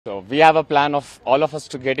So we have a plan of all of us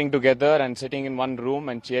to getting together and sitting in one room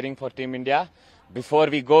and cheering for Team India. Before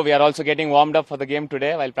we go, we are also getting warmed up for the game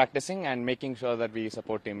today while practicing and making sure that we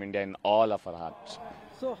support Team India in all of our hearts.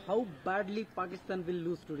 So how badly Pakistan will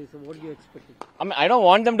lose today? So what are you expecting? I don't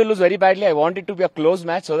want them to lose very badly. I want it to be a close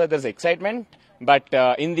match so that there's excitement. But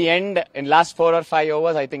in the end, in last 4 or 5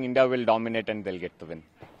 overs, I think India will dominate and they'll get the win.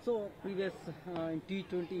 So previous in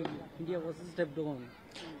T20, India was a step down.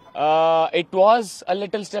 It was a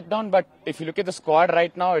little step down, but if you look at the squad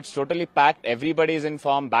right now, it's totally packed. Everybody is in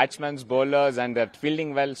form, batsmen, bowlers, and they're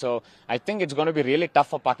fielding well. So I think it's going to be really tough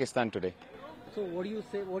for Pakistan today. So what do you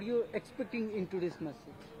say? What are you expecting in today's match?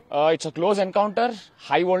 It's a close encounter,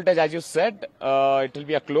 high voltage, as you said. It will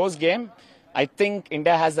be a close game. I think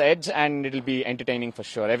India has the edge, and it will be entertaining for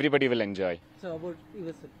sure. Everybody will enjoy. So about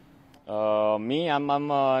yourself? Me, I'm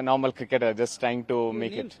a normal cricketer, just trying to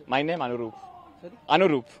make it. My name, Anurup. Sorry?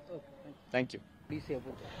 Anurup. Okay, Thank you. what do you say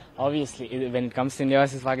about that? Obviously, when it comes to India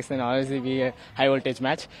versus Pakistan, obviously be a high voltage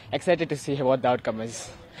match. Excited to see what the outcome is.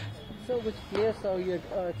 So which players are you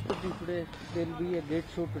expecting today? There will be a great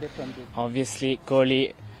show today from this. Obviously,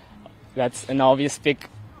 Kohli, that's an obvious pick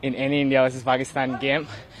in any India versus Pakistan game.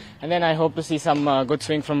 And then I hope to see some good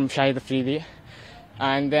swing from Shahid Afridi.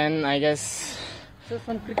 And then I guess... So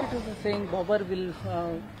some cricketers are saying Babar will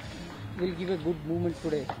give a good movement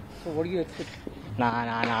today. So what do you expect?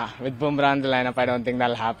 Nah. With Bumrah in the lineup, I don't think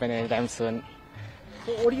that'll happen anytime soon.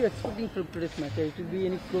 So what are you expecting from today's match? It will be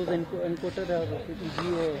any close encounter or it will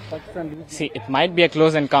be a Pakistan losing? See, it might be a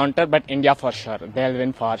close encounter, but India for sure. They'll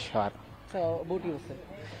win for sure. So about yourself?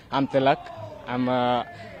 I'm Tilak. I'm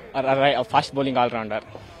a fast bowling all-rounder.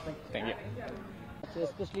 Thank you. So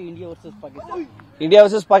especially India versus Pakistan. India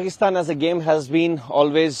versus Pakistan as a game has been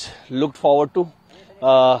always looked forward to.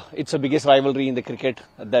 It's the biggest rivalry in the cricket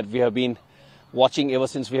that we have been watching ever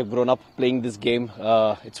since we have grown up playing this game.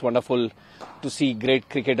 It's wonderful to see great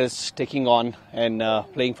cricketers taking on and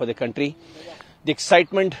playing for the country. The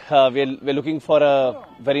excitement, we're looking for a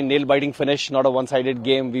very nail-biting finish, not a one-sided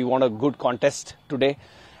game. We want a good contest today,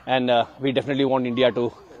 and we definitely want India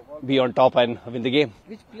to be on top and win the game.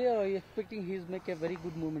 Which player are you expecting he will make a very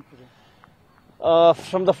good movement today?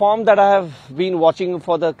 From the form that I have been watching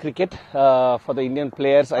for the cricket, for the Indian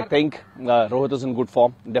players, I think Rohit is in good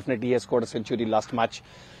form. Definitely he has scored a century last match.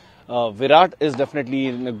 Virat is definitely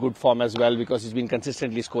in a good form as well because he's been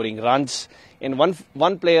consistently scoring runs. And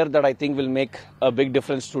one player that I think will make a big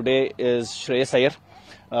difference today is Shreyas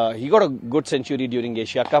Iyer. He got a good century during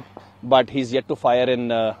Asia Cup, but he's yet to fire in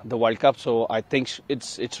the World Cup. So I think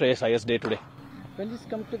it's Shreyas Iyer's day today. When this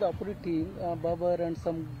comes to the opposite team, Babar and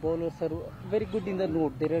some bowlers are very good in the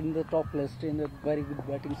note. They are in the top list in the very good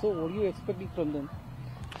batting. So what are you expecting from them?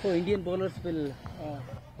 So Indian bowlers will...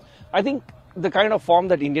 I think the kind of form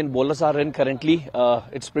that Indian bowlers are in currently,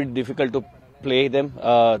 it's pretty difficult to play them.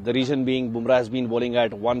 The reason being Bumrah has been bowling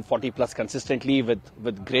at 140 plus consistently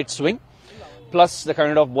with great swing. Plus the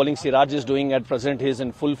kind of bowling Siraj is doing at present, he is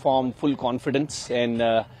in full form, full confidence, and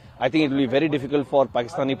I think it will be very difficult for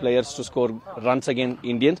Pakistani players to score runs against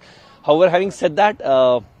Indians. However, having said that,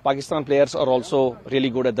 Pakistan players are also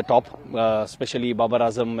really good at the top, especially Babar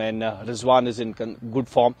Azam and Rizwan is in good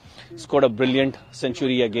form. Scored a brilliant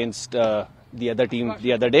century against the other team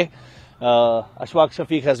the other day. Ashfaq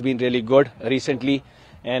Shafiq has been really good recently,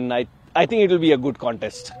 and I think it will be a good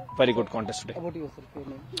contest, very good contest today. About yourself, your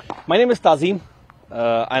name? My name is Tazim,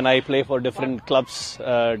 and I play for different clubs,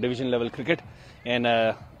 division level cricket,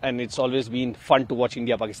 and it's always been fun to watch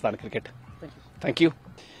India-Pakistan cricket. Thank you.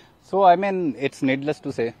 So, I mean, it's needless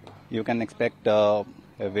to say, you can expect a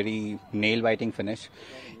very nail-biting finish.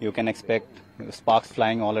 You can expect sparks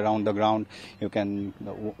flying all around the ground. You can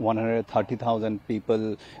 130,000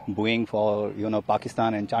 people booing for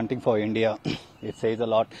Pakistan and chanting for India. It says a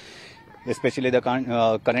lot, especially the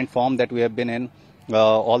current form that we have been in.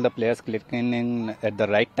 All the players clicking in at the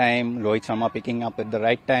right time, Rohit Sharma picking up at the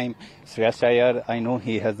right time. Shreyas Iyer, I know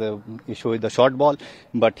he has an issue with the short ball,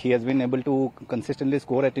 but he has been able to consistently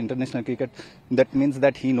score at international cricket. That means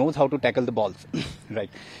that he knows how to tackle the balls, right?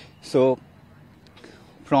 So,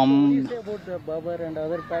 What do you say about the Babar and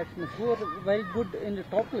other batsmen who are very good in the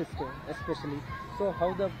top list, especially? So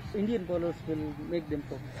how the Indian bowlers will make them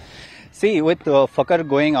perform? See, with Fakar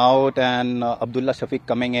going out and Abdullah Shafiq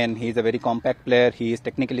coming in, he is a very compact player. He is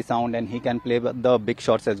technically sound and he can play the big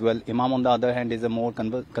shots as well. Imam, on the other hand, is a more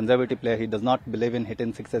conservative player. He does not believe in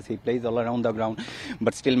hitting sixes. He plays all around the ground,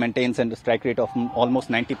 but still maintains a strike rate of almost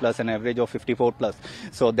 90 plus, an average of 54 plus.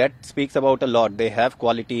 So that speaks about a lot. They have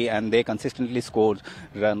quality and they consistently score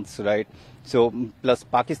runs, right? So plus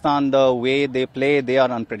Pakistan, the way they play, they are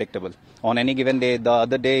unpredictable. On any given day, the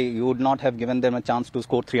other day you would not have given them a chance to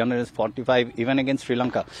score 345 even against Sri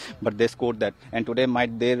Lanka, but they scored that. And today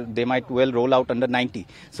they might well roll out under 90.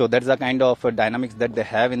 So that's the kind of dynamics that they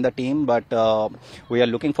have in the team. But we are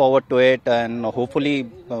looking forward to it, and hopefully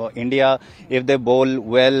India, if they bowl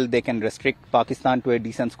well, they can restrict Pakistan to a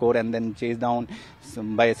decent score and then chase down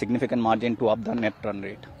by a significant margin to up the net run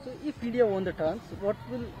rate. So if India won the toss,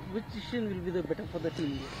 which decision will be the better for the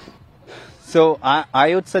team? So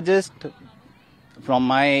I would suggest, from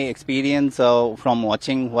my experience from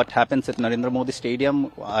watching what happens at Narendra Modi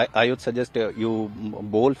Stadium, I would suggest you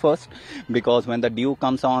bowl first, because when the dew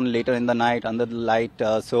comes on later in the night under the light,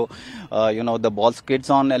 the ball skids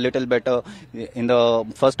on a little better. In the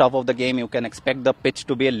first half of the game, you can expect the pitch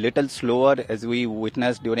to be a little slower, as we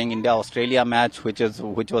witnessed during India-Australia match, which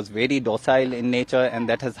was very docile in nature, and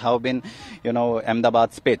that has how been,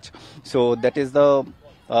 Ahmedabad's pitch. So that is the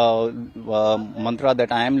mantra that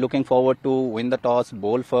I am looking forward to: win the toss,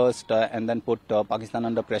 bowl first, and then put Pakistan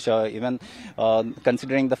under pressure. Even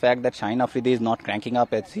considering the fact that Shaheen Afridi is not cranking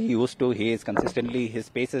up as he used to, his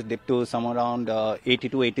pace has dipped to somewhere around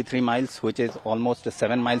 82, 83 miles, which is almost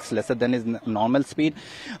 7 miles lesser than his normal speed.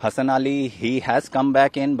 Hassan Ali, he has come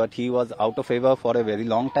back in, but he was out of favor for a very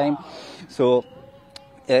long time. So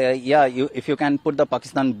if you can put the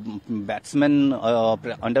Pakistan batsmen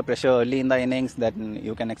under pressure early in the innings, then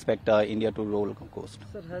you can expect India to roll coast.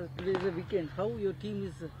 Sir, today is a weekend. How your team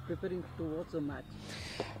is preparing to watch the match?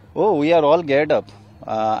 Oh, we are all geared up.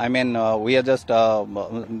 We are just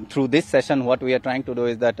through this session, what we are trying to do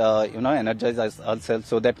is that energize ourselves,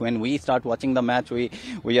 so that when we start watching the match, we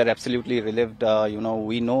are absolutely relieved.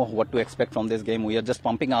 We know what to expect from this game. We are just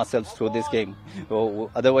pumping ourselves through this game. So,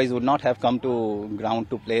 otherwise, would not have come to ground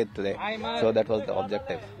to play today. So that was the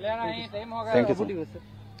objective. Thank you, sir.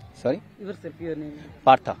 Sorry? Yourself, your name?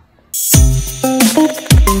 Partha.